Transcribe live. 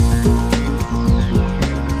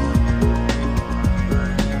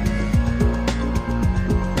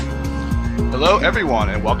Hello, everyone,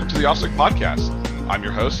 and welcome to the infosec podcast. I'm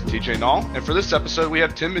your host, TJ Null, and for this episode, we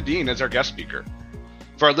have Tim Medin as our guest speaker.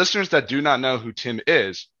 For our listeners that do not know who Tim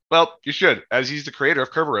is, well, you should, as he's the creator of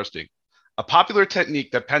Kerberoasting, a popular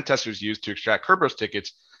technique that pen testers use to extract Kerberos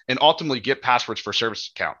tickets and ultimately get passwords for service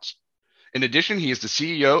accounts. In addition, he is the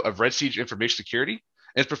CEO of Red Siege Information Security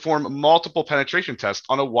and has performed multiple penetration tests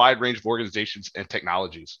on a wide range of organizations and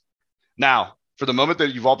technologies. Now, for the moment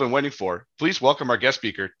that you've all been waiting for, please welcome our guest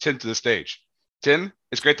speaker, Tim, to the stage. Tim,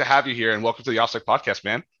 it's great to have you here, and welcome to the infosec podcast,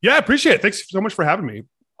 man. Yeah, I appreciate it. Thanks so much for having me.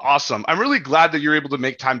 Awesome. I'm really glad that you're able to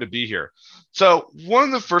make time to be here. So one of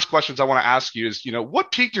the first questions I want to ask you is,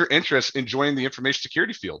 what piqued your interest in joining the information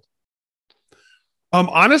security field?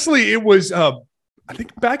 Honestly, it was, I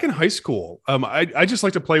think back in high school, I just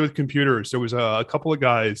like to play with computers. There was a couple of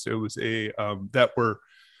guys, it was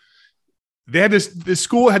this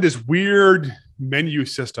school had this weird menu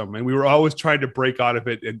system, and we were always trying to break out of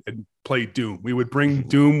it and play Doom. We would bring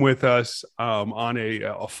Doom with us on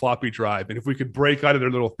a floppy drive, and if we could break out of their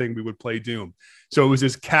little thing, we would play Doom. So it was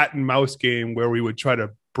this cat and mouse game where we would try to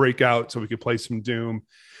break out so we could play some Doom.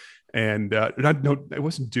 And it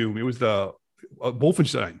wasn't Doom, it was the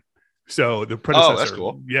Wolfenstein. So the predecessor. Oh, that's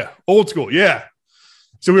cool. Yeah, old school. Yeah.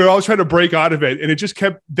 So we were always trying to break out of it, and it just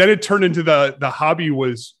kept. Then it turned into the hobby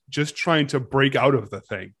was just trying to break out of the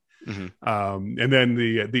thing. Mm-hmm. And then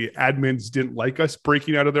the admins didn't like us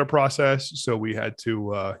breaking out of their process, so we had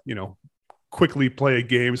to quickly play a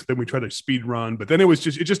game. So then we tried to speed run, but then it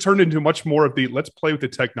just turned into much more of the let's play with the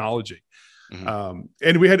technology. Mm-hmm.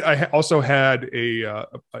 And I also had a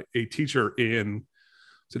teacher in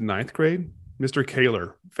ninth grade, Mr.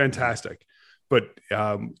 Kaler, fantastic. But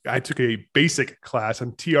I took a basic class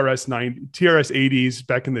on TRS 80s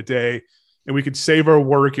back in the day, and we could save our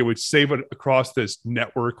work. It would save it across this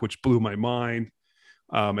network, which blew my mind.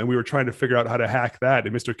 And we were trying to figure out how to hack that.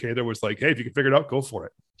 And Mr. Kaler was like, "Hey, if you can figure it out, go for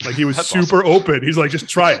it." Like he was super open. He's like, "Just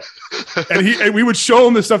try it." and we would show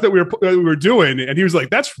him the stuff that we were doing, and he was like,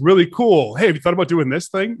 "That's really cool. Hey, have you thought about doing this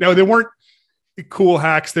thing?" Now they weren't cool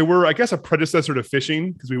hacks. They were, I guess, a predecessor to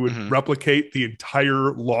phishing, because we would replicate the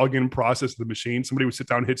entire login process of the machine. Somebody would sit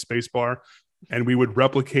down, hit spacebar, and we would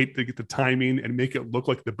replicate the timing and make it look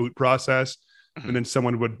like the boot process. Mm-hmm. And then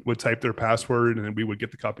someone would type their password, and then we would get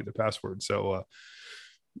the copy of the password. So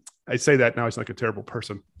I say that now, it's like a terrible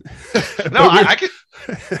person. No, I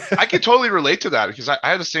could totally relate to that, because I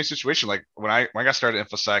had the same situation. Like when I got started in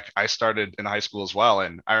infosec, I started in high school as well.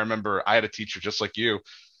 And I remember I had a teacher just like you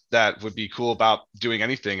that would be cool about doing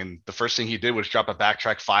anything. And the first thing he did was drop a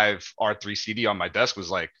Backtrack 5 R3 CD on my desk,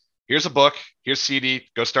 was like, here's a book, here's CD,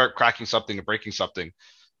 go start cracking something or breaking something.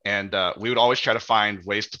 And we would always try to find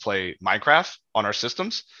ways to play Minecraft on our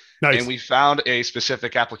systems. Nice. And we found a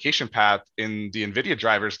specific application path in the NVIDIA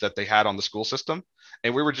drivers that they had on the school system.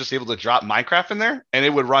 And we were just able to drop Minecraft in there, and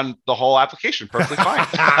it would run the whole application perfectly fine.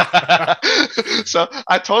 So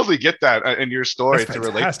I totally get that in your story to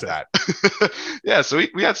relate to that. Yeah, so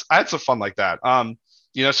I had some fun like that.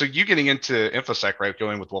 So you getting into infosec, right?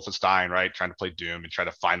 Going with Wolfenstein, right? Trying to play Doom and try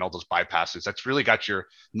to find all those bypasses. That's really got your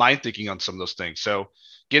mind thinking on some of those things. So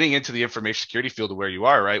getting into the information security field of where you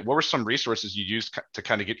are, right? What were some resources you used to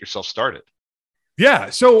kind of get yourself started? Yeah.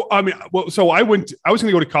 So, I was going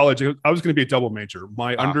to go to college. I was going to be a double major.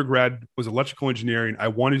 My undergrad was electrical engineering. I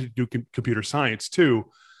wanted to do computer science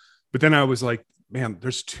too. But then I was like, man,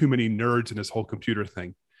 there's too many nerds in this whole computer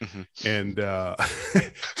thing. Mm-hmm. And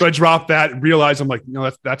so I dropped that and realized, I'm like,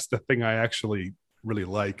 no, that's the thing I actually really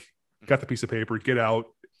like. Got the piece of paper, get out.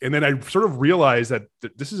 And then I sort of realized that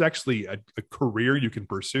this is actually a career you can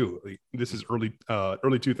pursue. This is early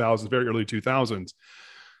 2000s, very early 2000s.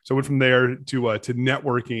 So I went from there to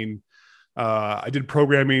networking. I did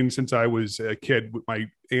programming since I was a kid. My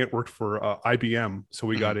aunt worked for IBM, so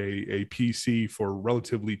we got a PC for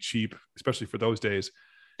relatively cheap, especially for those days.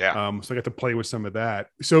 Yeah. So I got to play with some of that.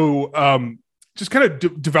 So just kind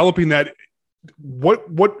of developing that.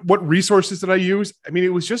 What resources did I use? I mean,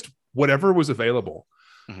 it was just whatever was available.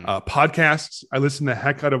 Mm-hmm. Podcasts. I listened the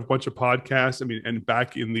heck out of a bunch of podcasts. I mean, and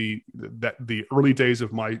back in the early days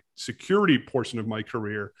of my security portion of my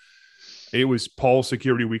career, it was Paul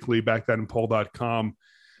Security Weekly back then, Paul.com.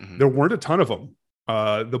 Mm-hmm. There weren't a ton of them.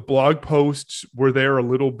 The blog posts were there a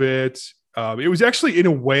little bit. It was actually, in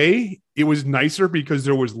a way, it was nicer because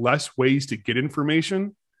there was less ways to get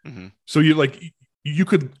information. Mm-hmm. So you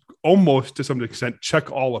could almost, to some extent, check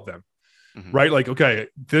all of them. Mm-hmm. Right? Like, okay,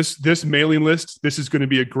 this mailing list, this is going to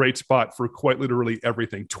be a great spot for quite literally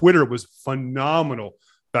everything. Twitter was phenomenal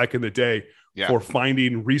back in the day for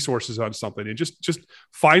finding resources on something, and just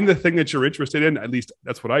find the thing that you're interested in. At least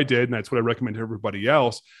that's what I did. And that's what I recommend to everybody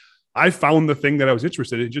else. I found the thing that I was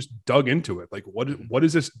interested in and just dug into it. Like, what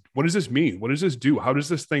is this? What does this mean? What does this do? How does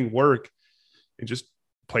this thing work? And just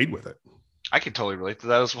played with it. I can totally relate to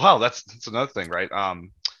that as well. That's another thing, right?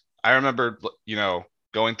 I remember,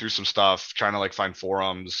 going through some stuff, trying to like find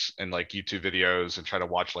forums and like YouTube videos and try to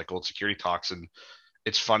watch like old security talks. And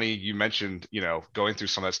it's funny you mentioned, going through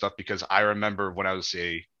some of that stuff, because I remember when I was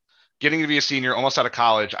getting to be a senior, almost out of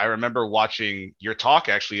college, I remember watching your talk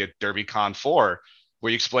actually at DerbyCon 4, where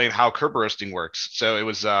you explained how Kerberoasting works. So it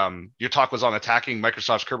was your talk was on attacking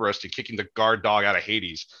Microsoft's Kerberoasting, kicking the guard dog out of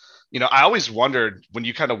Hades. I always wondered when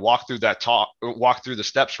you kind of walk through the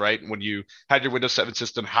steps, right? When you had your Windows 7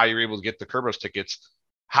 system, how you were able to get the Kerberos tickets.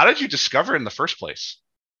 How did you discover it in the first place?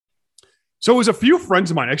 So it was a few friends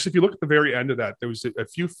of mine. Actually, if you look at the very end of that, there was a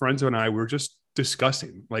few friends and I were just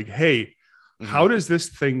discussing, like, hey, how does this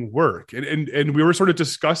thing work? And we were sort of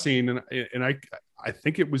discussing, and I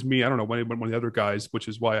think it was me. I don't know, one of the other guys, which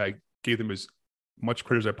is why I gave them as much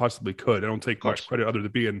credit as I possibly could. I don't take much credit other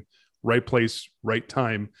than being right place, right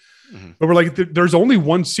time. But we're like, there's only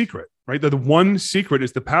one secret, right? The one secret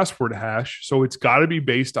is the password hash. So it's got to be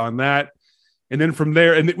based on that. And then from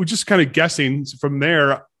there, and we're just kind of guessing. From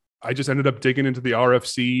there, I just ended up digging into the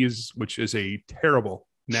RFCs, which is a terrible,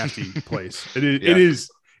 nasty place. It is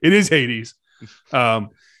Hades. And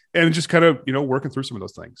just kind of, working through some of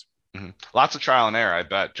those things. Lots of trial and error, I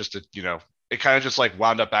bet, just to, it kind of just like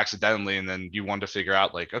wound up accidentally. And then you wanted to figure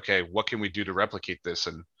out like, okay, what can we do to replicate this?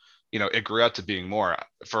 And, it grew out to being more.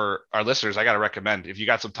 For our listeners, I got to recommend, if you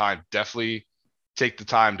got some time, definitely take the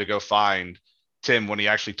time to go find Tim when he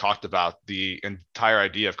actually talked about the entire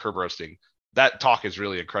idea of Kerberoasting. That talk is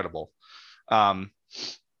really incredible.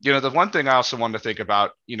 The one thing I also wanted to think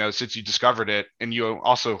about, since you discovered it and you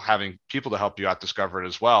also having people to help you out discover it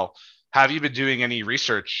as well, have you been doing any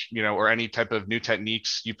research, or any type of new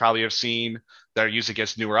techniques you probably have seen that are used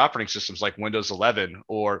against newer operating systems like Windows 11,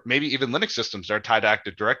 or maybe even Linux systems that are tied to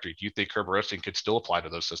Active Directory? Do you think Kerberoasting could still apply to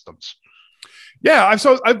those systems? Yeah,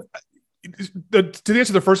 to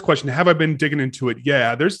answer the first question, have I been digging into it?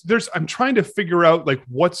 Yeah, I'm trying to figure out like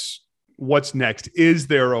what's next. Is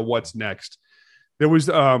there a what's next? There was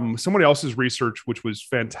somebody else's research, which was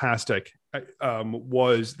fantastic,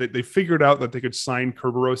 was that they figured out that they could sign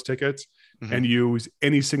Kerberos tickets and use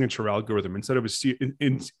any signature algorithm instead of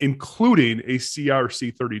including a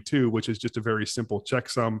CRC32, which is just a very simple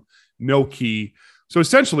checksum, no key. So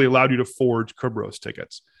essentially allowed you to forge Kerberos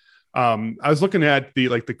tickets. I was looking at the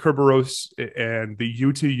Kerberos and the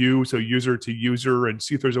U2U, so user to user, and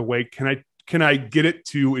see if there's a way. Can I get it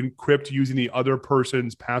to encrypt using the other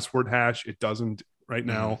person's password hash? It doesn't right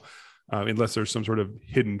now, unless there's some sort of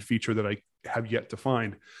hidden feature that I have yet to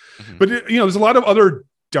find. But there's a lot of other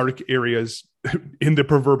dark areas in the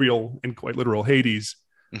proverbial and quite literal Hades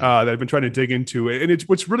that I've been trying to dig into. And it's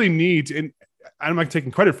what's really neat. And I'm not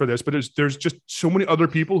taking credit for this, but there's just so many other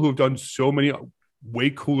people who have done so many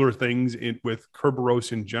way cooler things with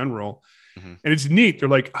Kerberos in general. And it's neat. They're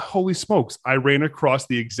like, holy smokes, I ran across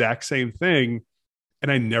the exact same thing and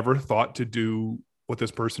I never thought to do what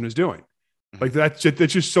this person is doing. Like that's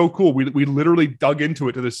just so cool. We literally dug into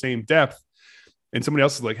it to the same depth, and somebody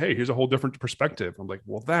else is like, hey, here's a whole different perspective. I'm like,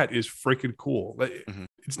 well, that is freaking cool.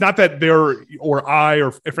 It's not that they're, or I,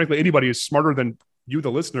 or frankly, anybody is smarter than you,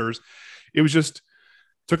 the listeners. It was just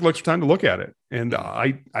took a little extra time to look at it. And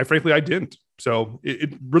I frankly, I didn't. So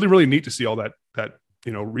it really, really neat to see all that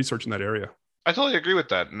research in that area. I totally agree with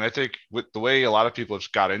that. And I think with the way a lot of people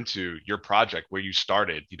have got into your project where you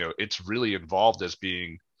started, it's really involved as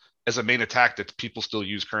a main attack that people still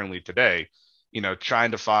use currently today,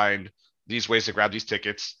 trying to find these ways to grab these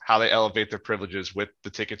tickets, how they elevate their privileges with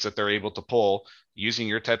the tickets that they're able to pull using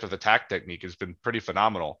your type of attack technique has been pretty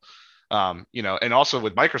phenomenal. And also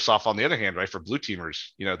with Microsoft, on the other hand, right, for blue teamers,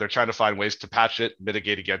 they're trying to find ways to patch it,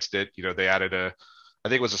 mitigate against it. They added I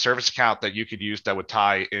think it was a service account that you could use that would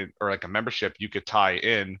tie in, or like a membership you could tie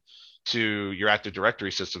in to your Active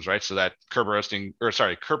Directory systems, right? So that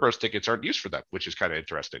Kerberos tickets aren't used for that, which is kind of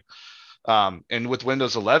interesting. And with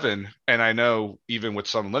Windows 11, and I know even with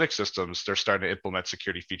some Linux systems, they're starting to implement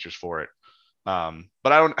security features for it.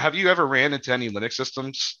 But have you ever ran into any Linux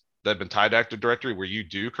systems that have been tied to Active Directory where you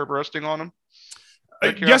do Kerberoasting on them?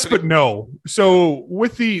 Yes, but no. So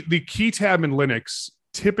with the key tab in Linux,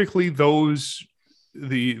 typically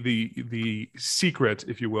the secret,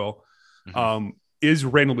 if you will, is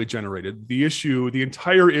randomly generated. The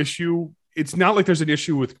entire issue, it's not like there's an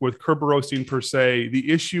issue with Kerberoasting per se.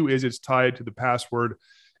 The issue is it's tied to the password.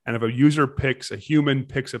 And if a human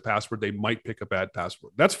picks a password, they might pick a bad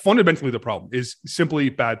password. That's fundamentally the problem, is simply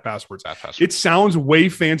bad passwords. It sounds way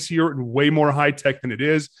fancier and way more high tech than it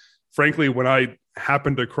is. Frankly, when I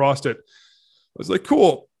happened across it. I was like,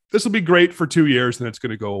 cool, this will be great for 2 years and it's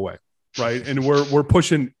going to go away. Right. And we're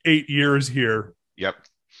pushing 8 years here. Yep.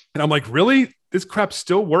 And I'm like, really? This crap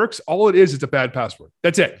still works? All it is a bad password.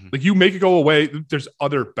 That's it. Like, you make it go away. There's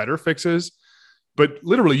other better fixes, but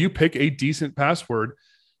literally you pick a decent password.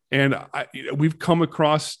 And we've come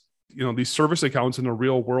across, these service accounts in the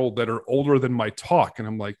real world that are older than my talk. And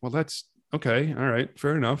I'm like, well, that's okay. All right.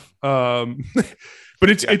 Fair enough. But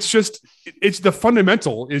it's the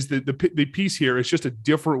fundamental is the piece here. It's just a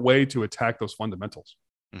different way to attack those fundamentals.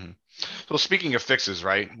 Mm-hmm. So speaking of fixes,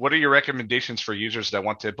 right? What are your recommendations for users that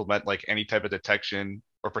want to implement like any type of detection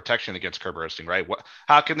or protection against Kerberoasting, right?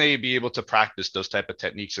 How can they be able to practice those type of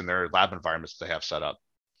techniques in their lab environments they have set up?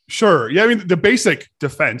 Sure. Yeah. I mean, the basic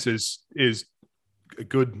defense is a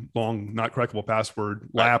good, long, not crackable password,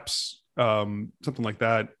 lapse, something like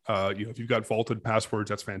that. If you've got vaulted passwords,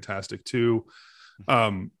 that's fantastic too.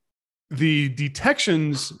 The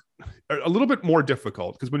detections are a little bit more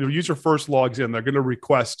difficult because when your user first logs in, they're going to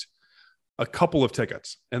request a couple of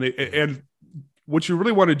tickets, and what you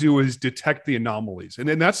really want to do is detect the anomalies, and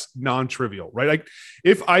then that's non-trivial, right? Like,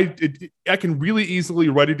 if I can really easily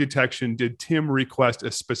write a detection. Did Tim request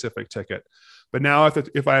a specific ticket? But now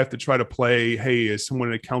if I have to try to play, hey, is someone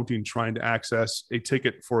in accounting trying to access a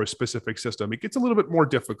ticket for a specific system? It gets a little bit more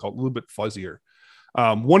difficult, a little bit fuzzier.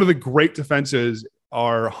 One of the great defenses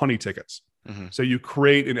are honey tickets. Mm-hmm. So you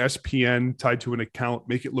create an SPN tied to an account,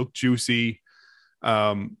 make it look juicy,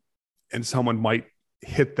 and someone might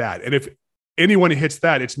hit that. And if anyone hits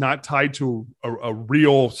that, it's not tied to a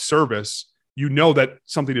real service. You know that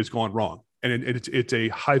something has gone wrong, and it's a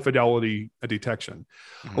high fidelity detection.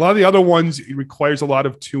 Mm-hmm. A lot of the other ones, it requires a lot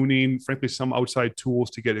of tuning, frankly, some outside tools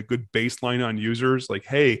to get a good baseline on users. Like,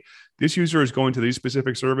 hey, this user is going to these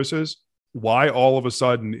specific services. Why all of a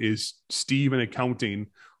sudden is Steve in accounting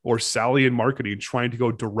or Sally in marketing trying to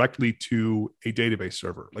go directly to a database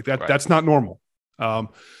server? Like that, right. That's not normal.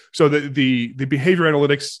 So the behavior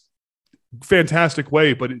analytics, fantastic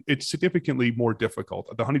way, but it's significantly more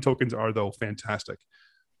difficult. The honey tokens are, though, fantastic.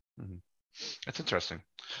 Mm-hmm. That's interesting.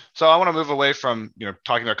 So I want to move away from,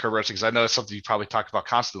 talking about Kerberoasting, because I know it's something you probably talk about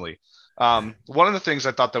constantly. One of the things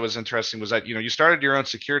I thought that was interesting was that, you started your own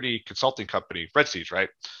security consulting company, Red Siege, right?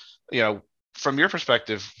 From your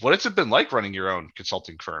perspective, what has it been like running your own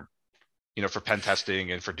consulting firm, for pen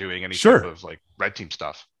testing and for doing any type of like red team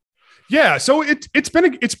stuff? Yeah. So it's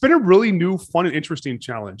been a really new, fun and interesting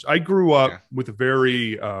challenge. I grew up with a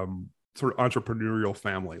very sort of entrepreneurial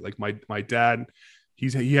family. Like my dad,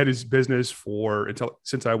 he had his business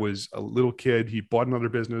since I was a little kid. He bought another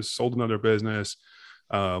business, sold another business.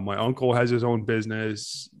 My uncle has his own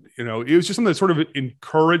business. It was just something that sort of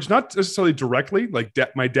encouraged, not necessarily directly, like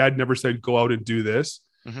my dad never said, go out and do this,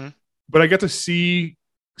 mm-hmm. but I got to see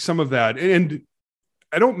some of that. And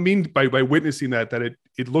I don't mean by witnessing that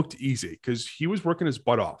it looked easy, because he was working his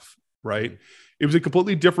butt off, right? Mm-hmm. It was a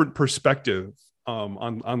completely different perspective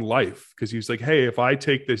on life, because he was like, hey, if I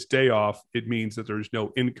take this day off, it means that there's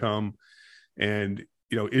no income, and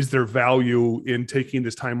is there value in taking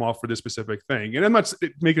this time off for this specific thing? And I'm not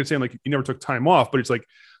making it sound like you never took time off, but it's like,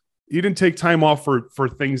 you didn't take time off for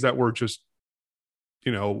things that were just,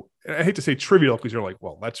 I hate to say trivial, because you're like,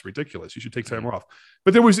 well, that's ridiculous. You should take time off.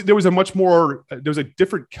 But there was a much more, there was a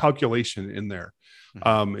different calculation in there.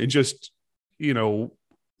 And just,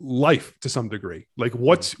 life to some degree, like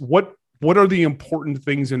what are the important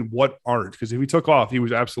things and what aren't? Because if he took off, he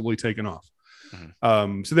was absolutely taken off.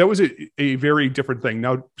 Mm-hmm. So that was a very different thing.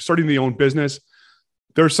 Now, starting the own business,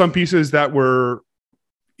 there are some pieces that were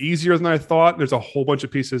easier than I thought. There's a whole bunch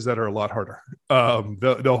of pieces that are a lot harder.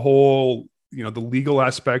 The whole, the legal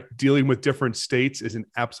aspect, dealing with different states, is an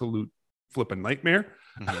absolute flipping nightmare.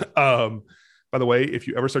 Mm-hmm. By the way, if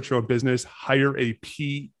you ever start your own business, hire a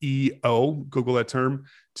PEO, Google that term,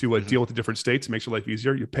 to mm-hmm. deal with the different states. It makes your life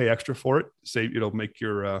easier. You pay extra for it. It'll make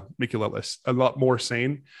you a lot more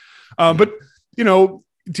sane. Mm-hmm. But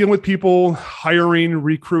dealing with people, hiring,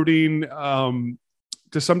 recruiting,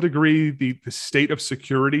 to some degree, the state of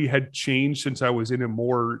security had changed since I was in a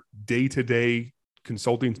more day-to-day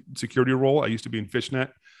consulting security role. I used to be in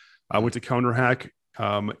Fishnet. I went to CounterHack,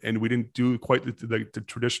 and we didn't do quite the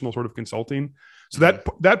traditional sort of consulting. So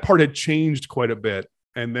that part had changed quite a bit.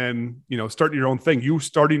 And then, starting your own thing, you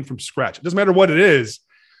starting from scratch. It doesn't matter what it is.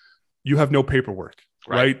 You have no paperwork,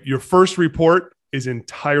 right? Your first report is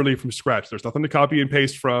entirely from scratch. There's nothing to copy and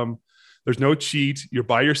paste from. There's no cheat. You're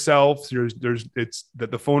by yourself. It's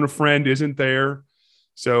that the phone a friend isn't there.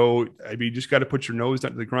 So you just got to put your nose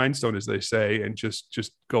down to the grindstone, as they say, and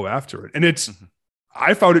just go after it. And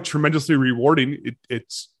I found it tremendously rewarding.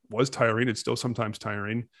 It was tiring. It's still sometimes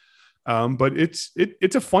tiring. But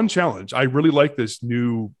it's a fun challenge. I really like this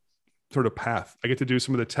new sort of path. I get to do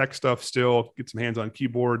some of the tech stuff still, get some hands on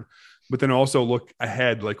keyboard, but then also look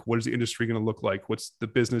ahead. Like, what is the industry going to look like? What's the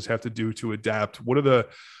business have to do to adapt? What are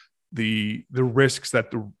the risks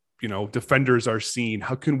that the defenders are seeing?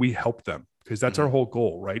 How can we help them? Because that's our whole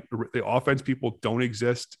goal, right? The offense people don't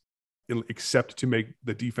exist except to make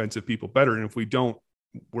the defensive people better. And if we don't,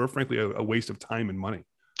 we're frankly a waste of time and money.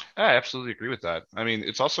 I absolutely agree with that. I mean,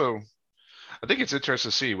 it's also, I think it's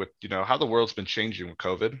interesting to see with, how the world's been changing with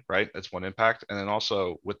COVID, right? That's one impact. And then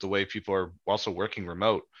also with the way people are also working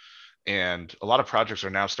remote, and a lot of projects are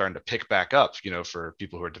now starting to pick back up, for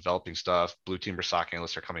people who are developing stuff. Blue team or SOC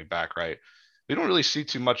analysts are coming back, right? We don't really see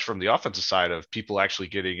too much from the offensive side of people actually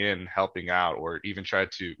getting in, helping out, or even try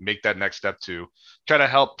to make that next step to try to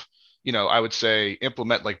help, I would say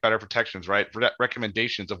implement like better protections, right?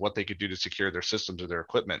 Recommendations of what they could do to secure their systems or their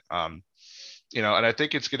equipment. And I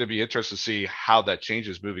think it's going to be interesting to see how that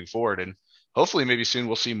changes moving forward. And hopefully maybe soon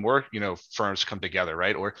we'll see more, firms come together,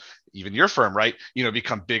 right? Or even your firm, right?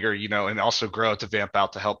 Become bigger, and also grow to vamp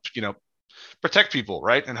out to help, protect people,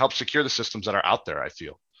 right? And help secure the systems that are out there, I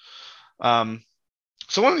feel.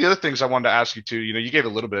 So one of the other things I wanted to ask you too, you gave a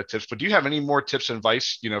little bit of tips, but do you have any more tips and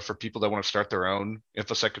advice, for people that want to start their own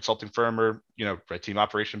infosec consulting firm or, red team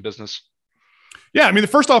operation business? Yeah. I mean, the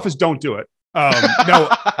first off is don't do it. No,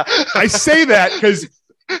 I say that because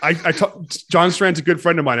John Strand's a good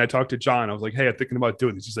friend of mine. I talked to John. I was like, hey, I'm thinking about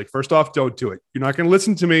doing this. He's like, first off, don't do it. You're not going to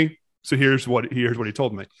listen to me. So here's what he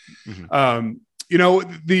told me.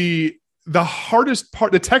 The hardest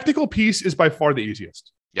part, the technical piece is by far the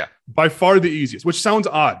easiest. Yeah. By far the easiest, which sounds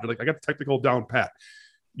odd, but like I got the technical down pat.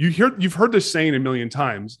 You've heard this saying a million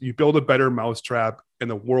times. You build a better mousetrap and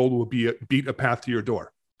the world will beat a path to your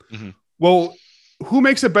door. Well, who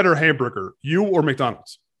makes a better hamburger, you or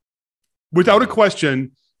McDonald's? Without a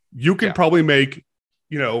question, you can probably make,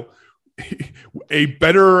 a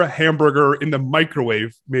better hamburger in the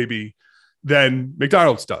microwave maybe than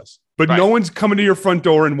McDonald's does. But no one's coming to your front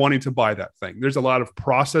door and wanting to buy that thing. There's a lot of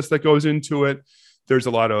process that goes into it. There's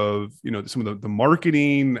a lot of, some of the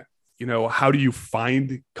marketing, how do you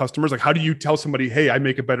find customers? Like, how do you tell somebody, hey, I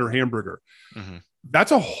make a better hamburger?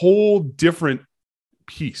 That's a whole different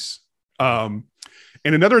piece.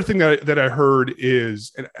 And another thing that I heard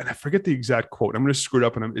is, and I forget the exact quote, I'm going to screw it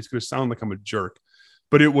up and it's going to sound like I'm a jerk,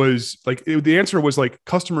 but it was like, the answer was like,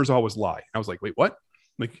 customers always lie. I was like, wait, what?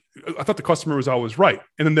 Like, I thought the customer was always right.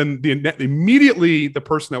 And then immediately the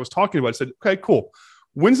person that was talking about it said, okay, cool.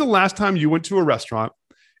 When's the last time you went to a restaurant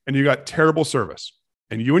and you got terrible service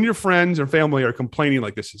and you and your friends or family are complaining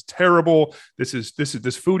like, this is terrible.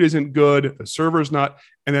 This food isn't good. The server's not.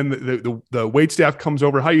 And then the wait staff comes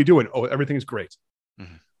over. How you doing? Oh, everything's great.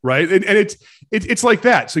 Right. And it's like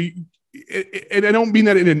that. So and I don't mean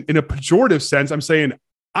that in a pejorative sense. I'm saying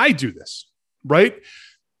I do this. Right.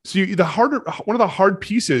 So one of the hard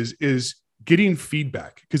pieces is getting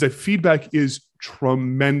feedback, because that feedback is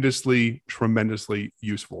tremendously, tremendously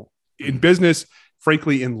useful in business,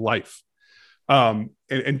 frankly, in life.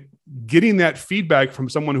 And getting that feedback from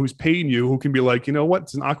someone who's paying you, who can be like, you know what,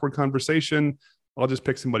 it's an awkward conversation. I'll just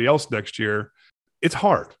pick somebody else next year. It's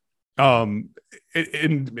hard. And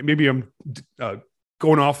maybe I'm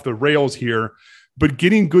going off the rails here, but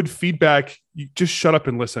getting good feedback, you just shut up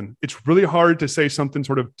and listen. It's really hard to say something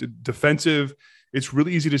sort of defensive. It's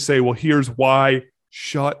really easy to say, well, here's why.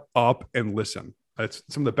 Shut up and listen. That's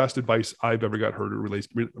some of the best advice I've ever got heard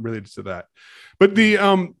related to that. But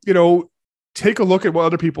take a look at what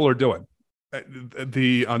other people are doing.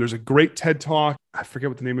 There's a great TED Talk. I forget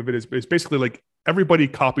what the name of it is, but it's basically like everybody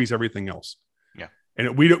copies everything else. Yeah.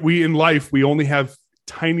 And we in life, we only have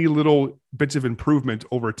tiny little bits of improvement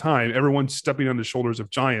over time. Everyone's stepping on the shoulders of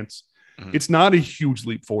giants. It's not a huge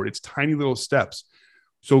leap forward. It's tiny little steps.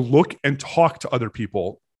 So look and talk to other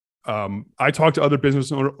people. I talk to other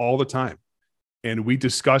business owners all the time, and we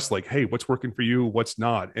discuss like, hey, what's working for you? What's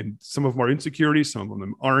not? And some of them are insecurities. Some of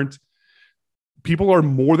them aren't. People are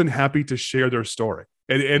more than happy to share their story.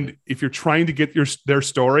 And if you're trying to get their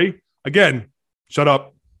story, again, shut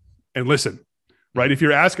up and listen, right? If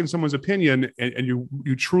you're asking someone's opinion and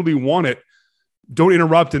you truly want it, don't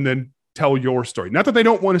interrupt and then tell your story. Not that they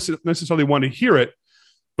don't necessarily want to hear it,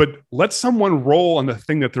 but let someone roll on the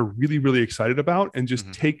thing that they're really, really excited about and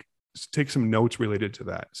just take some notes related to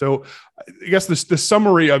that. So I guess the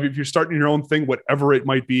summary of, if you're starting your own thing, whatever it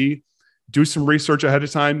might be, do some research ahead of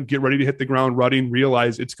time, get ready to hit the ground running,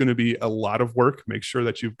 realize it's going to be a lot of work. Make sure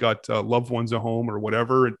that you've got loved ones at home or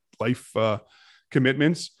whatever, life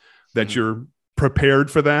commitments, that you're prepared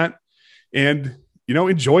for that, and,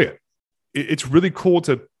 enjoy it. It's really cool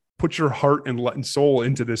to put your heart and soul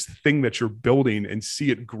into this thing that you're building and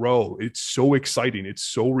see it grow. It's so exciting. It's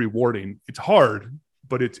so rewarding. It's hard,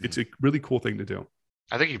 but it's a really cool thing to do.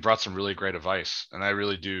 I think you brought some really great advice, and I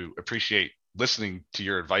really do appreciate listening to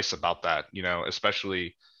your advice about that,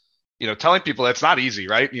 especially, telling people it's not easy,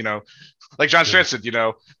 right? Like John Strand said,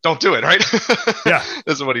 don't do it, right? Yeah.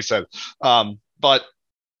 This is what he said. But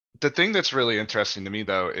the thing that's really interesting to me,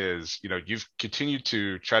 though, is, you've continued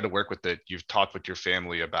to try to work with it. You've talked with your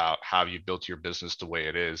family about how you built your business the way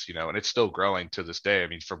it is, and it's still growing to this day. I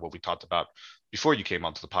mean, from what we talked about before you came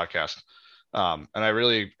onto the podcast. And I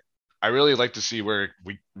really like to see where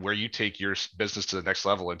you take your business to the next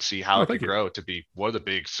level and see how it can grow to be one of the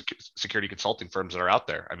big security consulting firms that are out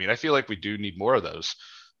there. I mean, I feel like we do need more of those.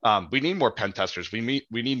 We need more pen testers. We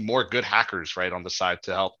need more good hackers, right, on the side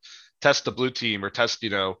to help test the blue team or test,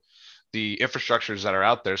 the infrastructures that are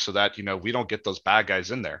out there so that, we don't get those bad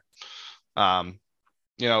guys in there. And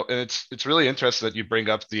it's really interesting that you bring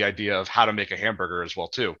up the idea of how to make a hamburger as well,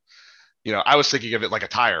 too. I was thinking of it like a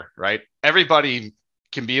tire, right? Everybody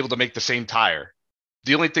can be able to make the same tire.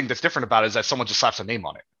 The only thing that's different about it is that someone just slaps a name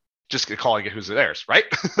on it, just calling it who's theirs, right?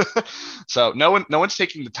 So no one's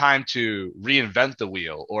taking the time to reinvent the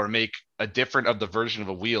wheel or make a different of the version of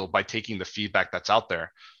a wheel by taking the feedback that's out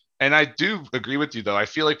there. And I do agree with you, though. I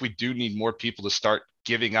feel like we do need more people to start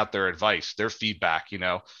giving out their advice, their feedback,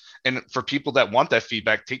 and for people that want that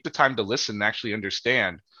feedback, take the time to listen and actually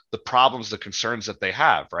understand the problems, the concerns that they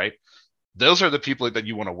have, right? Those are the people that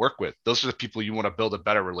you want to work with. Those are the people you want to build a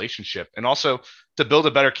better relationship and also to build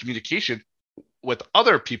a better communication with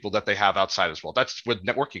other people that they have outside as well. That's where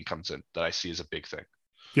networking comes in, that I see as a big thing.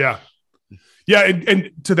 Yeah. Yeah.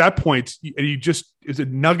 And to that point, is a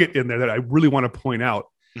nugget in there that I really want to point out.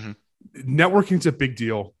 Mm-hmm. Networking is a big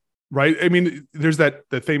deal, right? I mean, there's that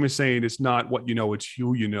famous saying, it's not what you know, it's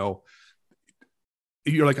who you know.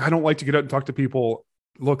 You're like, I don't like to get out and talk to people.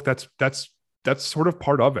 Look, that's sort of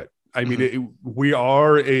part of it. I mean, we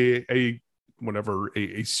are a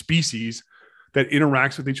species that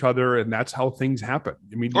interacts with each other, and that's how things happen.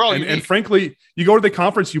 I mean, and frankly, you go to the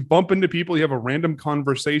conference, you bump into people, you have a random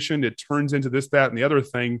conversation, it turns into this, that, and the other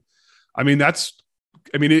thing. I mean,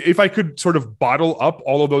 if I could sort of bottle up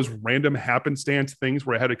all of those random happenstance things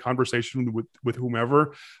where I had a conversation with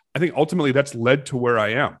whomever, I think ultimately that's led to where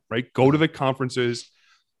I am, right? Go to the conferences,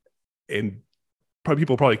 and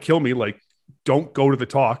people probably kill me, like, don't go to the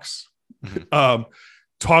talks. Mm-hmm.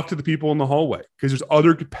 Talk to the people in the hallway, because there's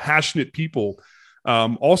other passionate people.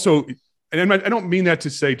 Also, and I don't mean that to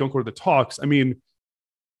say don't go to the talks. I mean,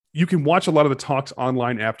 you can watch a lot of the talks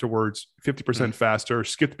online afterwards, 50% faster,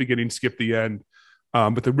 skip the beginning, skip the end.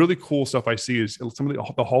 But the really cool stuff I see is some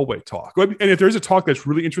of the hallway talk. And if there's a talk that's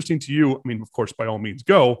really interesting to you, I mean, of course, by all means,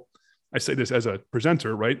 go. I say this as a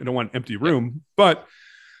presenter, right? I don't want an empty room, but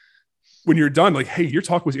when you're done, like, hey, your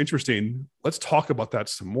talk was interesting. Let's talk about that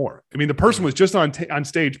some more. I mean, the person was just on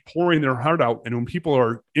stage pouring their heart out. And when people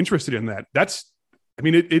are interested in that, it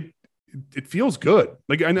feels good.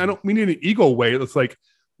 Like, and I don't mean in an ego way. It's like,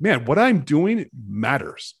 man, what I'm doing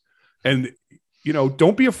matters. And,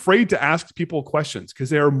 don't be afraid to ask people questions,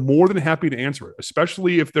 because they are more than happy to answer it,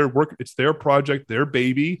 especially if it's their project, their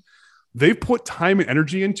baby. They've put time and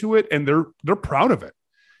energy into it, and they're proud of it.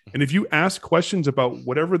 And if you ask questions about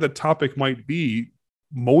whatever the topic might be,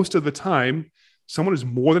 most of the time, someone is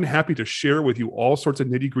more than happy to share with you all sorts of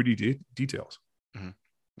nitty-gritty details. Mm-hmm.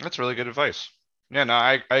 That's really good advice. Yeah, no,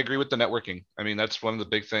 I agree with the networking. I mean, that's one of the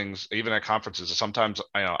big things, even at conferences. Sometimes,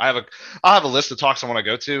 I'll have a list of talks I want to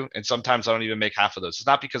go to, and sometimes I don't even make half of those. It's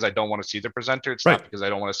not because I don't want to see the presenter. It's not because I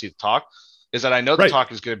don't want to see the talk. Is that I know the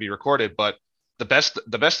talk is going to be recorded, but the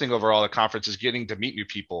best thing overall at conference is getting to meet new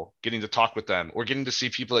people, getting to talk with them, or getting to see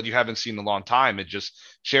people that you haven't seen in a long time and just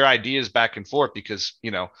share ideas back and forth, because,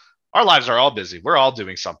 our lives are all busy. We're all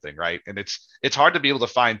doing something, right? And it's hard to be able to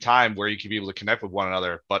find time where you can be able to connect with one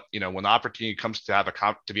another. But, when the opportunity comes to have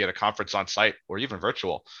to be at a conference on site or even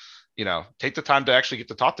virtual, take the time to actually get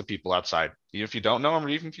to talk to people outside, even if you don't know them or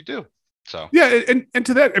even if you do. So, yeah. And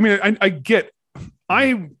to that, I mean,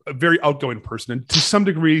 I'm a very outgoing person, and to some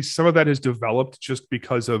degree, some of that has developed just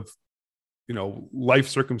because of, life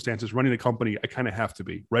circumstances. Running a company, I kind of have to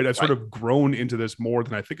be, right? I've sort of grown into this more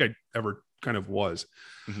than I think I ever kind of was.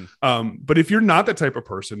 Mm-hmm. But if you're not that type of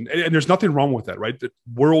person, and there's nothing wrong with that, right? The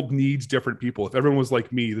world needs different people. If everyone was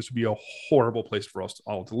like me, this would be a horrible place for us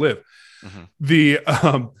all to live.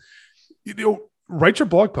 Mm-hmm. Write your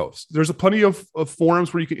blog posts. There's plenty of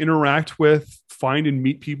forums where you can interact with, find and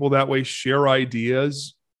meet people that way, share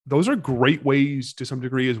ideas. Those are great ways to some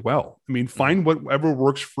degree as well. I mean, find whatever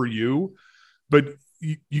works for you, but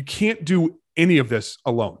you can't do any of this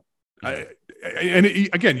alone. and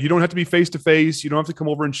again, you don't have to be face to face. You don't have to come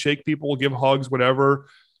over and shake people, give hugs, whatever.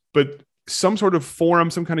 But some sort of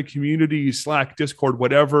forum, some kind of community, Slack, Discord,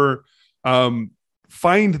 whatever.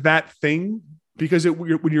 Find that thing, because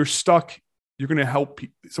when you're stuck, you're going to help.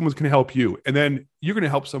 Someone's going to help you, and then you're going to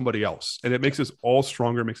help somebody else, and it makes us all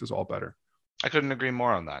stronger, makes us all better. I couldn't agree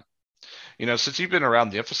more on that. Since you've been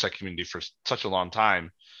around the infosec community for such a long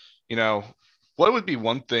time, what would be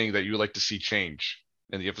one thing that you would like to see change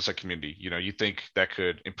in the infosec community? You think that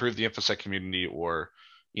could improve the infosec community, or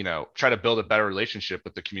try to build a better relationship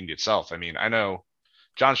with the community itself? I mean, I know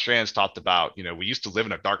John Strand's talked about, we used to live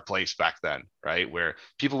in a dark place back then, right? Where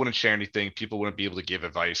people wouldn't share anything, people wouldn't be able to give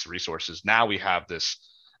advice, resources. Now we have this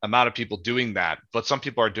amount of people doing that, but some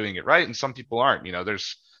people are doing it right and some people aren't.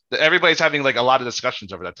 Everybody's having like a lot of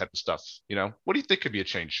discussions over that type of stuff. What do you think could be a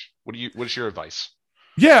change? What's your advice?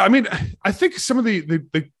 Yeah, I mean, I think some of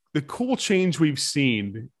the cool change we've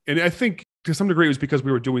seen, and I think to some degree it was because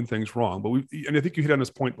we were doing things wrong, and I think you hit on this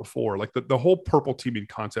point before, like the whole purple teaming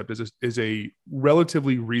concept is a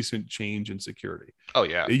relatively recent change in security. Oh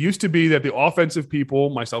yeah. It used to be that the offensive people,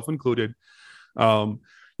 myself included,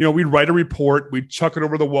 we'd write a report, we'd chuck it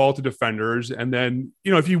over the wall to defenders. And then,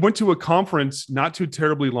 if you went to a conference not too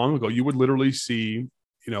terribly long ago, you would literally see,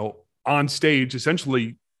 on stage,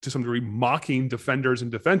 essentially to some degree, mocking defenders and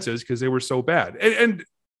defenses because they were so bad. And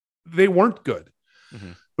they weren't good,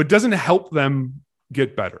 but doesn't help them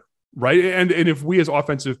get better. Right. And if we as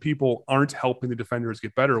offensive people aren't helping the defenders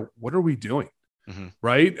get better, what are we doing?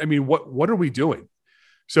 Right. I mean, what are we doing?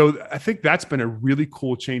 So I think that's been a really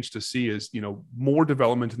cool change to see is, more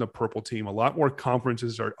development in the purple team. A lot more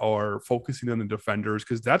conferences are focusing on the defenders,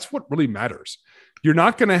 because that's what really matters. You're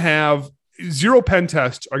not going to have zero pen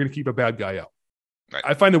tests are going to keep a bad guy out. Right.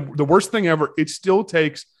 I find the worst thing ever. It still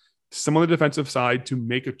takes some on the defensive side to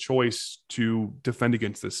make a choice to defend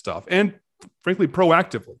against this stuff. And frankly,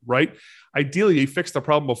 proactively, right? Ideally, they fix the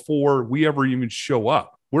problem before we ever even show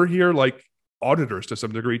up. We're here like auditors to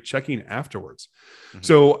some degree, checking afterwards.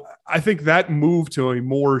 So I think that move to a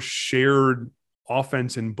more shared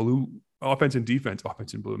offense and defense,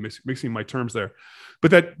 mixing my terms there,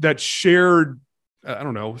 but that shared,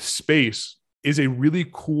 space is a really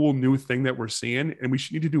cool new thing that we're seeing. And we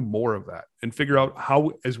should need to do more of that and figure out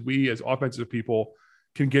how, as offensive people,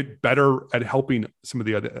 can get better at helping some of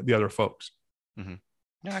the other folks.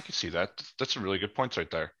 Yeah, I can see that. That's some really good points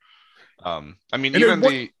right there. Go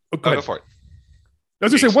for it. I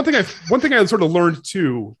was going to say one thing I sort of learned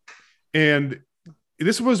too, and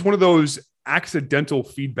this was one of those accidental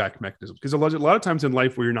feedback mechanisms, because a lot of times in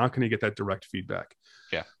life where you're not going to get that direct feedback.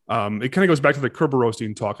 Yeah. It kind of goes back to the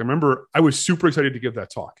Kerberoasting talk. I remember I was super excited to give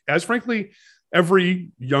that talk, as frankly, every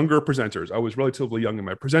younger presenters. I was relatively young in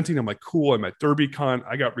my presenting. I'm like, cool. I'm at DerbyCon.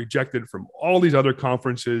 I got rejected from all these other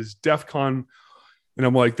conferences, DEF CON. And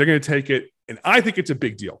I'm like, they're going to take it. And I think it's a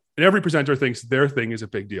big deal. And every presenter thinks their thing is a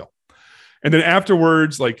big deal. And then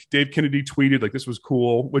afterwards, like Dave Kennedy tweeted, like, this was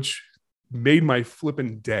cool, which made my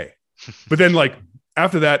flipping day. But then like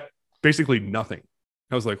after that, basically nothing.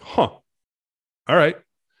 I was like, all right.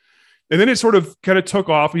 And then it sort of kind of took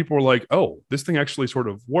off. People were like, oh, this thing actually sort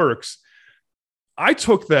of works. I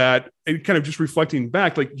took that and kind of just reflecting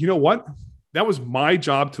back, like, you know what? That was my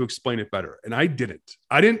job to explain it better. And I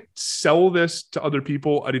didn't sell this to other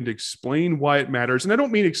people. I didn't explain why it matters. And I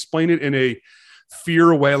don't mean explain it in a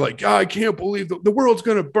fear way, like, I can't believe the world's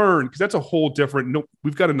going to burn, because that's a whole different, no,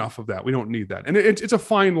 we've got enough of that. We don't need that. And it's a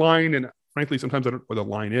fine line. And frankly, sometimes I don't know where the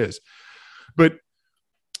line is, but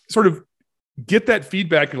sort of get that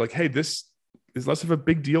feedback. You're like, hey, this is less of a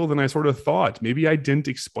big deal than I sort of thought. Maybe I didn't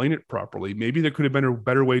explain it properly. Maybe there could have been a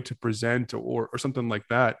better way to present or something like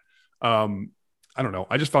that. I don't know.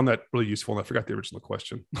 I just found that really useful, and I forgot the original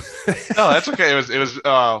question. No, that's okay. It was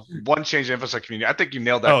one change in infosec community. I think you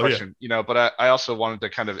nailed that question. Yeah. But I also wanted to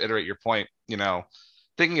kind of iterate your point.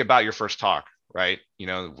 Thinking about your first talk, right?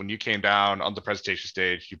 When you came down on the presentation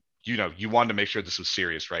stage, you wanted to make sure this was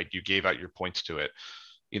serious, right? You gave out your points to it.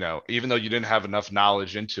 Even though you didn't have enough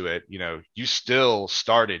knowledge into it, you still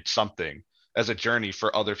started something as a journey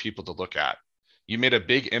for other people to look at. You made a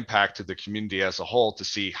big impact to the community as a whole to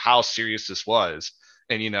see how serious this was.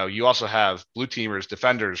 And, you also have blue teamers,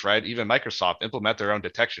 defenders, right? Even Microsoft implement their own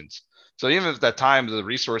detections. So even at that time, the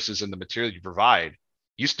resources and the material you provide,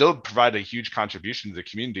 you still provide a huge contribution to the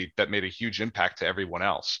community that made a huge impact to everyone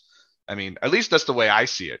else. I mean, at least that's the way I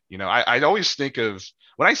see it. I always think of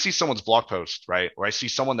when I see someone's blog post, right? Or I see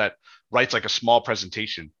someone that writes like a small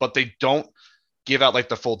presentation, but they don't give out like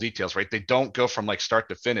the full details, right? They don't go from like start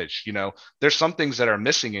to finish. There's some things that are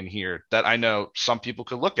missing in here that I know some people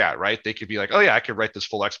could look at, right? They could be like, oh yeah, I could write this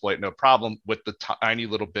full exploit, no problem, with the tiny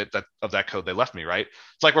little bit of that code they left me, right?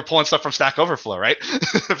 It's like we're pulling stuff from Stack Overflow, right?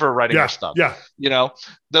 For writing our stuff. Yeah.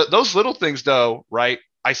 Those little things though, right?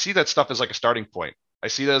 I see that stuff as like a starting point. I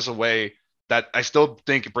see that as a way that I still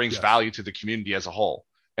think brings value to the community as a whole.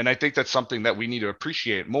 And I think that's something that we need to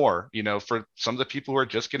appreciate more, for some of the people who are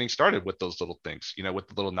just getting started with those little things, with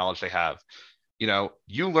the little knowledge they have.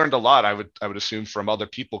 You learned a lot, I would assume, from other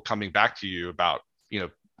people coming back to you about, the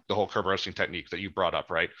whole Kerberoasting technique that you brought up,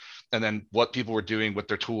 right? And then what people were doing with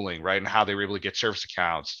their tooling, right? And how they were able to get service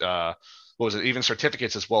accounts, what was it, even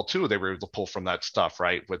certificates as well too, they were able to pull from that stuff,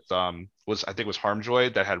 right? With I think it was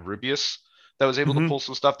Harmjoy that had Rubius that was able to pull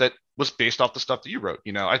some stuff that was based off the stuff that you wrote.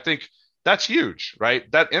 I think that's huge,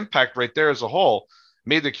 right? That impact right there as a whole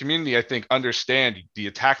made the community, I think, understand the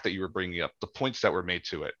attack that you were bringing up, the points that were made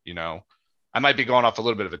to it. I might be going off a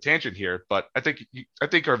little bit of a tangent here, but I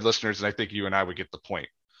think our listeners, and I think you and I would get the point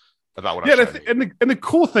about what I'm saying. And the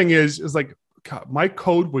cool thing is like, God, my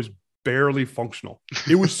code was barely functional.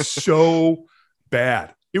 It was so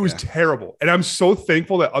bad. It was terrible. And I'm so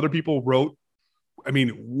thankful that other people wrote,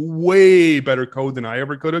 way better code than I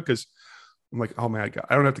ever could have, because I'm like, oh my God,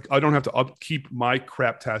 I don't have to keep my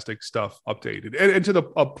craptastic stuff updated. And to the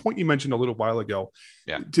point you mentioned a little while ago,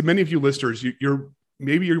 to many of you listeners,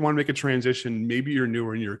 maybe you want to make a transition, maybe you're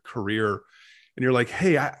newer in your career, and you're like,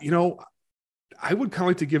 hey, I would kind of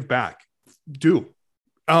like to give back.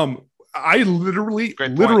 I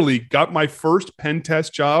literally got my first pen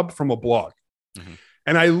test job from a blog,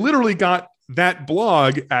 and I literally got that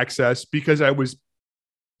blog access because I was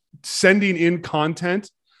sending in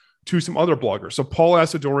content to some other bloggers. So Paul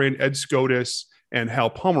Asadorian, Ed Scotus, and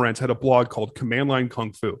Hal Pomerantz had a blog called Command Line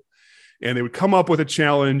Kung Fu. And they would come up with a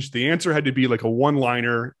challenge. The answer had to be like a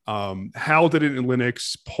one-liner. Hal did it in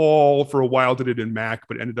Linux. Paul, for a while, did it in Mac,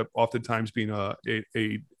 but ended up oftentimes being a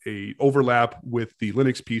overlap with the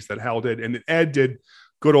Linux piece that Hal did. And Ed did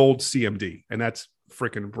good old CMD, and that's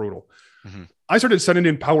freaking brutal. I started sending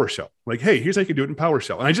in PowerShell. Like, hey, here's how you can do it in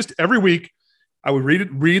PowerShell. And I just, every week, I would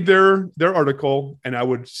read their article, and I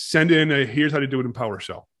would send in here's how to do it in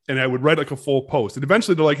PowerShell. And I would write like a full post. And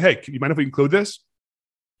eventually they're like, hey, you mind if we include this?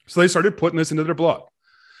 So they started putting this into their blog.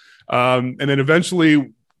 And then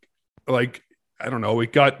eventually, like, I don't know,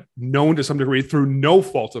 it got known to some degree through no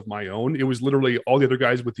fault of my own. It was literally all the other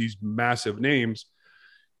guys with these massive names.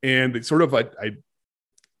 And it sort of, I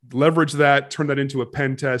leveraged that, turned that into a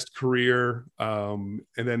pen test career, and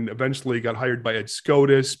then eventually got hired by Ed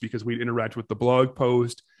Scotus because we'd interact with the blog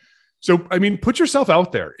post. So, put yourself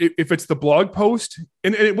out there. If it's the blog post,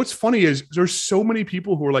 and what's funny is there's so many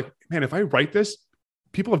people who are like, man, if I write this,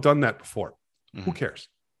 people have done that before. Who cares?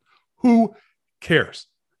 Who cares?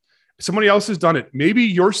 Somebody else has done it. Maybe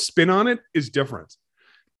your spin on it is different.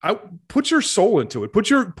 Put your soul into it. Put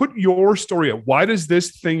your story out. Why does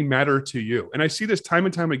this thing matter to you? And I see this time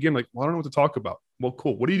and time again, like, well, I don't know what to talk about. Well,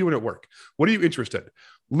 cool. What are you doing at work? What are you interested in?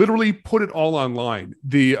 Literally put it all online.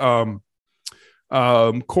 The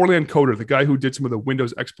Corland Coder, the guy who did some of the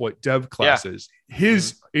Windows exploit dev classes,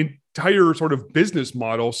 his entire sort of business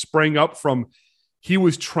model sprang up from, he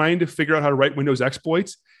was trying to figure out how to write Windows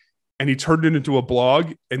exploits, and he turned it into a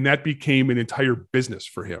blog, and that became an entire business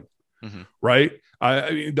for him. Right?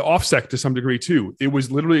 The OffSec to some degree too. It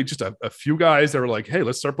was literally just a few guys that were like, hey,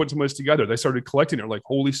 let's start putting some of this together. They started collecting it. Like,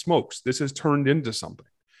 holy smokes, this has turned into something.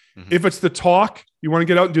 If it's the talk, you want to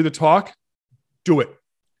get out and do the talk, do it.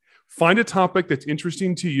 Find a topic that's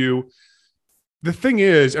interesting to you. The thing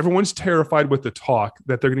is, everyone's terrified with the talk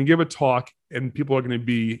that they're going to give a talk and people are going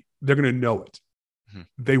to they're going to know it.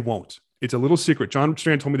 They won't. It's a little secret. John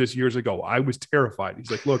Strand told me this years ago. I was terrified. He's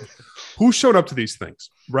like, look, who showed up to these things,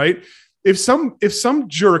 right? If some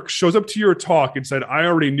jerk shows up to your talk and said, I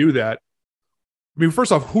already knew that.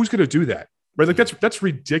 First off, who's going to do that? Right? Like that's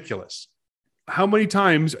ridiculous. How many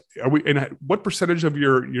times are we, and what percentage of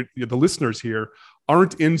the listeners here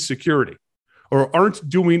aren't in security or aren't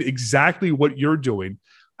doing exactly what you're doing?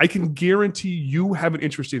 I can guarantee you have an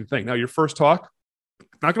interesting thing. Now, your first talk,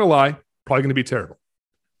 not going to lie, probably going to be terrible.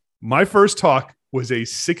 My first talk was a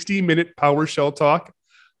 60-minute PowerShell talk.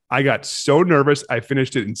 I got so nervous, I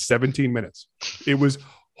finished it in 17 minutes. It was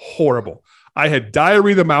horrible. I had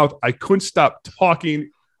diarrhea in the mouth. I couldn't stop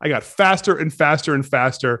talking. I got faster and faster and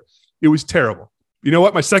faster. It was terrible. You know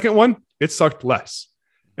what? My second one, it sucked less.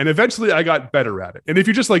 And eventually I got better at it. And if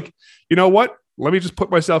you're just like, you know what? Let me just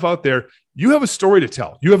put myself out there. You have a story to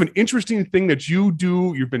tell. You have an interesting thing that you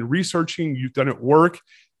do. You've been researching. You've done it work.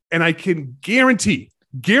 And I can guarantee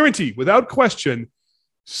without question,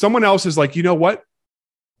 someone else is like, you know what?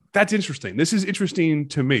 That's interesting. This is interesting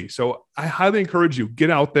to me. So I highly encourage you, get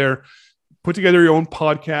out there, put together your own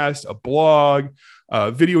podcast, a blog,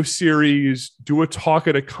 a video series, do a talk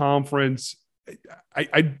at a conference.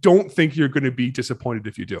 I don't think you're going to be disappointed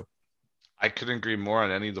if you do. I couldn't agree more on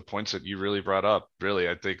any of the points that you really brought up. Really,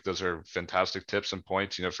 I think those are fantastic tips and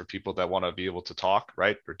points, for people that want to be able to talk,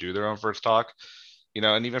 right? Or do their own first talk,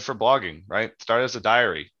 and even for blogging, right? Start as a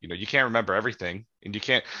diary. You can't remember everything, and you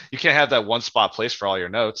can't have that one spot place for all your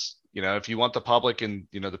notes. If you want the public and,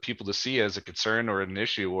 the people to see as a concern or an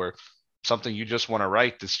issue or something you just want to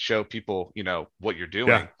write to show people, what you're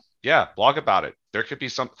doing. Yeah, blog about it. There could be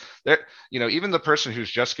some there, even the person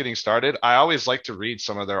who's just getting started, I always like to read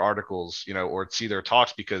some of their articles, or see their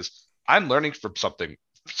talks, because I'm learning from something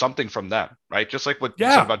from them, right? Just like what you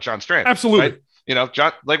said about John Strand. Absolutely. Right?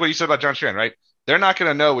 John, like what you said about John Strand, right? They're not going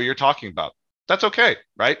to know what you're talking about. That's okay,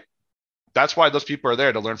 right? That's why those people are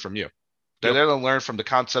there, to learn from you. They're there to learn from the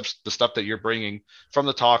concepts, the stuff that you're bringing from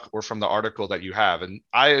the talk or from the article that you have. And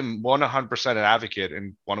I am 100% an advocate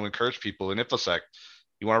and want to encourage people in InfoSec.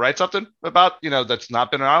 You want to write something about, that's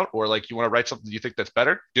not been out, or like you want to write something you think that's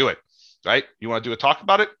better, do it, right? You want to do a talk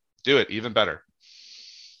about it, do it, even better.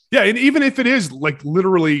 Yeah. And even if it is like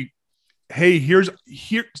literally, hey, here's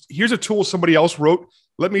a tool somebody else wrote,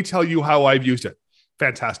 let me tell you how I've used it.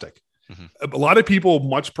 Fantastic. Mm-hmm. A lot of people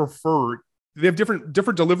much prefer, they have different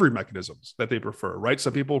delivery mechanisms that they prefer, right?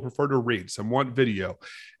 Some people prefer to read, some want video,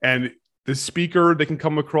 and the speaker, they can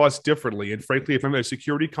come across differently. And frankly, if I'm at a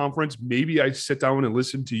security conference, maybe I sit down and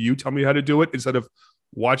listen to you tell me how to do it instead of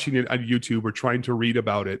watching it on YouTube or trying to read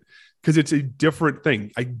about it, because it's a different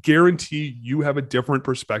thing. I guarantee you have a different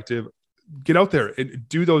perspective. Get out there and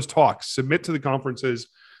do those talks, submit to the conferences,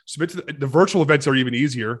 submit to the virtual events are even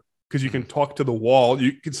easier because you can talk to the wall.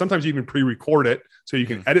 You can sometimes even pre-record it so you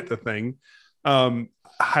can edit the thing.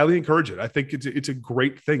 Highly encourage it. I think it's a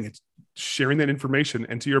great thing. It's sharing that information.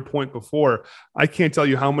 And to your point before, I can't tell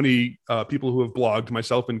you how many people who have blogged,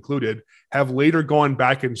 myself included, have later gone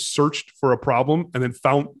back and searched for a problem and then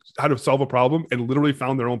found how to solve a problem and literally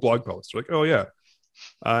found their own blog posts. They're like, oh yeah,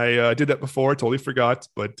 I did that before. I totally forgot,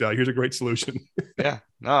 but here's a great solution. Yeah,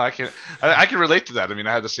 no, I can relate to that. I mean,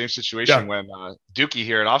 I had the same situation when Dookie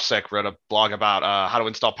here at OffSec wrote a blog about how to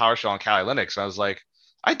install PowerShell on Kali Linux. I was like,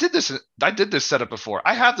 I did this setup before.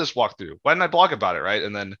 I have this walkthrough. Why didn't I blog about it? Right.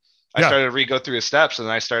 And then I started to go through his steps, and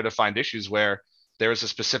then I started to find issues where there was a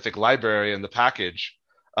specific library in the package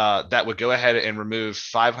that would go ahead and remove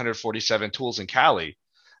 547 tools in Kali.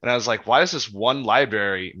 And I was like, why does this one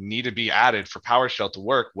library need to be added for PowerShell to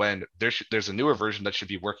work when there's a newer version that should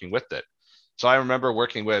be working with it? So I remember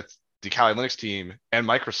working with the Kali Linux team and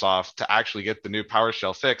Microsoft to actually get the new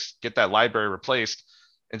PowerShell fixed, get that library replaced.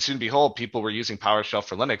 And soon behold, people were using PowerShell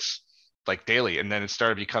for Linux like daily. And then it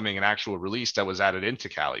started becoming an actual release that was added into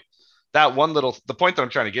Kali. The point that I'm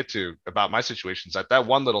trying to get to about my situation is that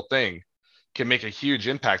one little thing can make a huge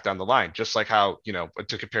impact down the line. Just like how,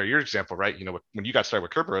 to compare your example, right? When you got started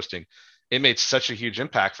with Kerberoasting, it made such a huge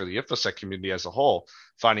impact for the InfoSec community as a whole,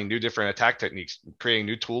 finding new different attack techniques, creating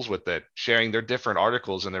new tools with it, sharing their different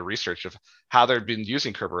articles and their research of how they've been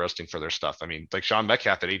using Kerberoasting for their stuff. I mean, like Sean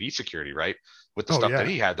Metcalf at AD Security, right? With the stuff that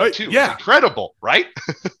he had there too. Yeah. It's incredible, right?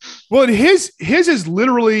 Well, and his is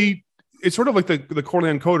literally, it's sort of like the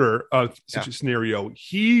Corland Coder such a scenario.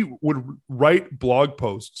 He would write blog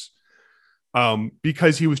posts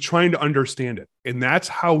because he was trying to understand it. And that's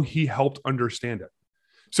how he helped understand it.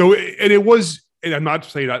 So, and I'm not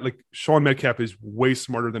saying that like Sean Metcalf is way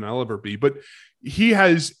smarter than I'll ever be, but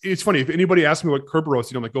it's funny. If anybody asks me what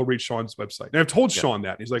Kerberoasting, I'm like, go read Sean's website. And I've told Sean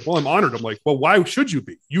that. And he's like, well, I'm honored. I'm like, well, why should you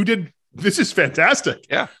be? This is fantastic.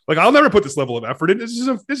 Yeah. Like, I'll never put this level of effort in. This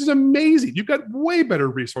is amazing. You've got way better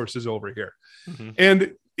resources over here. Mm-hmm.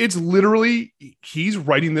 And it's literally, he's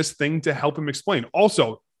writing this thing to help him explain.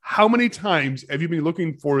 Also, how many times have you been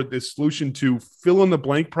looking for this solution to fill in the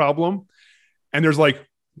blank problem? And there's like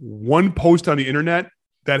one post on the internet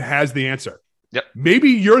that has the answer. Yep. Maybe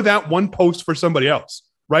you're that one post for somebody else,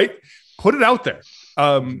 right? Put it out there.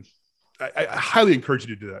 I highly encourage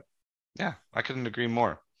you to do that. Yeah, I couldn't agree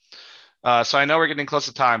more. So I know we're getting close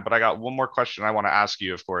to time, but I got one more question I want to ask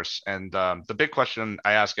you, of course. And the big question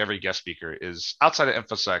I ask every guest speaker is, outside of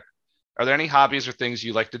InfoSec, are there any hobbies or things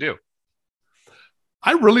you like to do?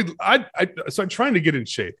 So I'm trying to get in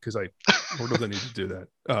shape because I don't need to do that.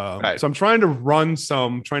 Right. So I'm trying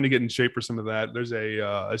to get in shape for some of that. There's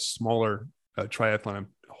a smaller triathlon.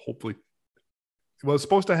 Hopefully, it's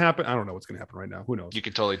supposed to happen. I don't know what's going to happen right now. Who knows? You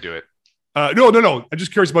can totally do it. No. I'm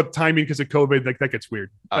just curious about timing because of COVID. Like that gets weird.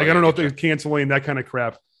 I don't know if they're canceling that kind of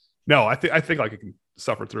crap. No, I think like I can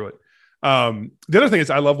suffer through it. The other thing is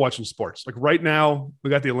I love watching sports. Like right now, we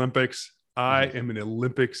got the Olympics. I am an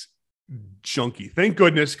Olympics junkie. Thank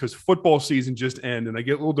goodness, because football season just ended, and I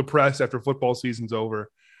get a little depressed after football season's over.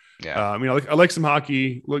 Yeah. I like some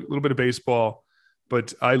hockey, a little bit of baseball,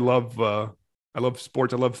 but I love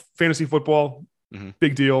sports. I love fantasy football.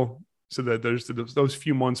 Big deal. So that there's those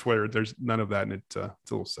few months where there's none of that, and it's a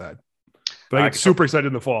little sad. But I get super excited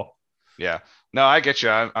in the fall. Yeah. No, I get you.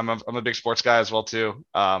 I'm a big sports guy as well too.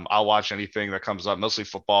 I'll watch anything that comes up, mostly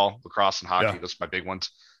football, lacrosse, and hockey. Yeah. Those are my big ones.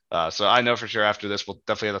 So I know for sure after this, we'll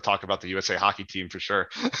definitely have to talk about the USA hockey team for sure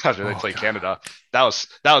after they play Canada. That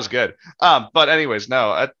was good. But anyways,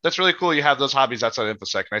 no, that's really cool. You have those hobbies outside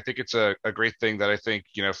InfoSec. And I think it's a great thing that I think,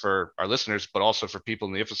 for our listeners, but also for people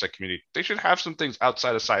in the InfoSec community, they should have some things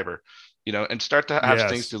outside of cyber, and start to have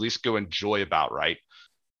things to at least go enjoy about, right?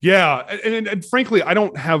 Yeah. And frankly, I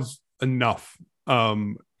don't have enough.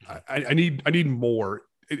 I need more.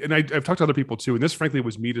 And I've talked to other people too. And this frankly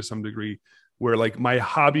was me to some degree, where like my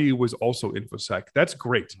hobby was also InfoSec. That's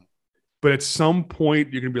great. But at some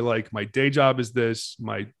point you're going to be like, my day job is this,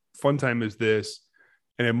 my fun time is this.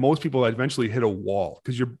 And then most people eventually hit a wall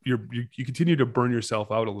because you continue to burn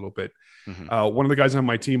yourself out a little bit. One of the guys on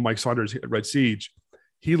my team, Mike Saunders at Red Siege,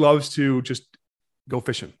 he loves to just go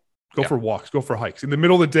fishing, go for walks, go for hikes. In the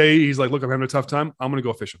middle of the day, he's like, look, I'm having a tough time. I'm going to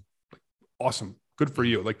go fishing. Like, awesome. Good for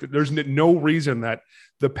you. Like there's no reason that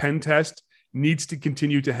the pen test needs to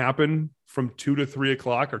continue to happen from 2 to 3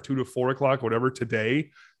 o'clock or 2 to 4 o'clock, whatever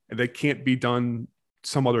today. And that can't be done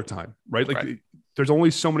some other time, right? Like there's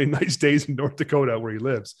only so many nice days in North Dakota where he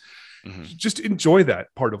lives. Just enjoy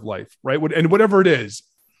that part of life, right? And whatever it is,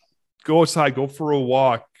 go outside, go for a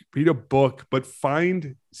walk, read a book, but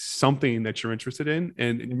find something that you're interested in.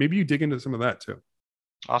 And maybe you dig into some of that too.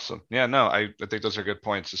 Awesome. Yeah, no, I think those are good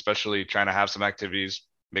points, especially trying to have some activities.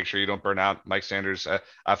 Make sure you don't burn out. Mike Sanders,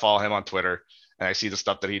 I follow him on Twitter and I see the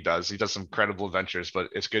stuff that he does. He does some incredible adventures, but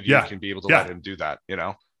it's good you can be able to let him do that,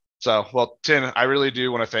 So, well, Tim, I really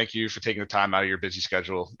do want to thank you for taking the time out of your busy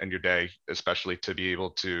schedule and your day, especially to be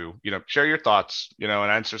able to, share your thoughts, and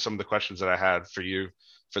answer some of the questions that I had for you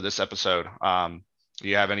for this episode. Do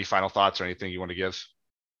you have any final thoughts or anything you want to give?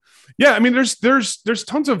 Yeah, I mean, there's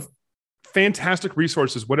tons of fantastic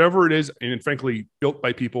resources, whatever it is, and frankly, built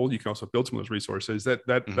by people. You can also build some of those resources that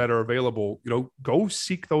are available. Go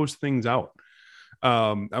seek those things out.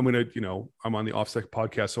 I'm on the OffSec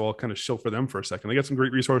podcast, so I'll kind of shill for them for a second. They got some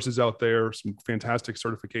great resources out there, some fantastic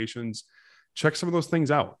certifications. Check some of those things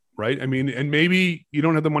out, right? I mean, and maybe you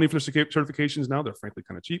don't have the money for the certifications now; they're frankly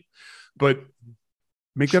kind of cheap, but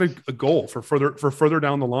make that a goal for further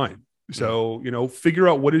down the line. So, figure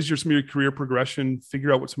out what is some of your career progression,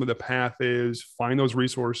 figure out what some of the path is, find those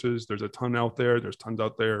resources. There's a ton out there. There's tons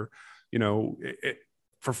out there,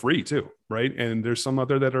 for free too. Right. And there's some out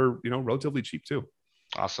there that are, relatively cheap too.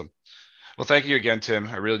 Awesome. Well, thank you again, Tim.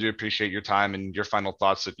 I really do appreciate your time and your final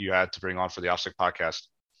thoughts that you had to bring on for the OffSec podcast.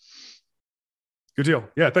 Good deal.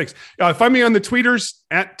 Yeah, thanks. Find me on the tweeters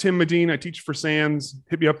at Tim Medin. I teach for SANS.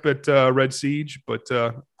 Hit me up at Red Siege, but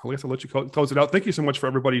I'll let you close it out. Thank you so much for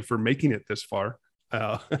everybody for making it this far.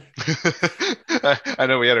 I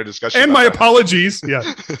know we had our discussion. And my apologies.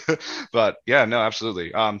 Yeah. But yeah, no,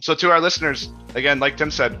 absolutely. So to our listeners, again, like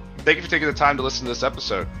Tim said, thank you for taking the time to listen to this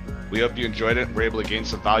episode. We hope you enjoyed it and were able to gain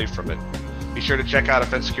some value from it. Be sure to check out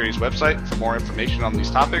Offense Security's website for more information on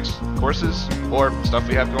these topics, courses, or stuff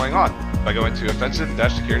we have going on by going to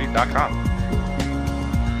offensive-security.com.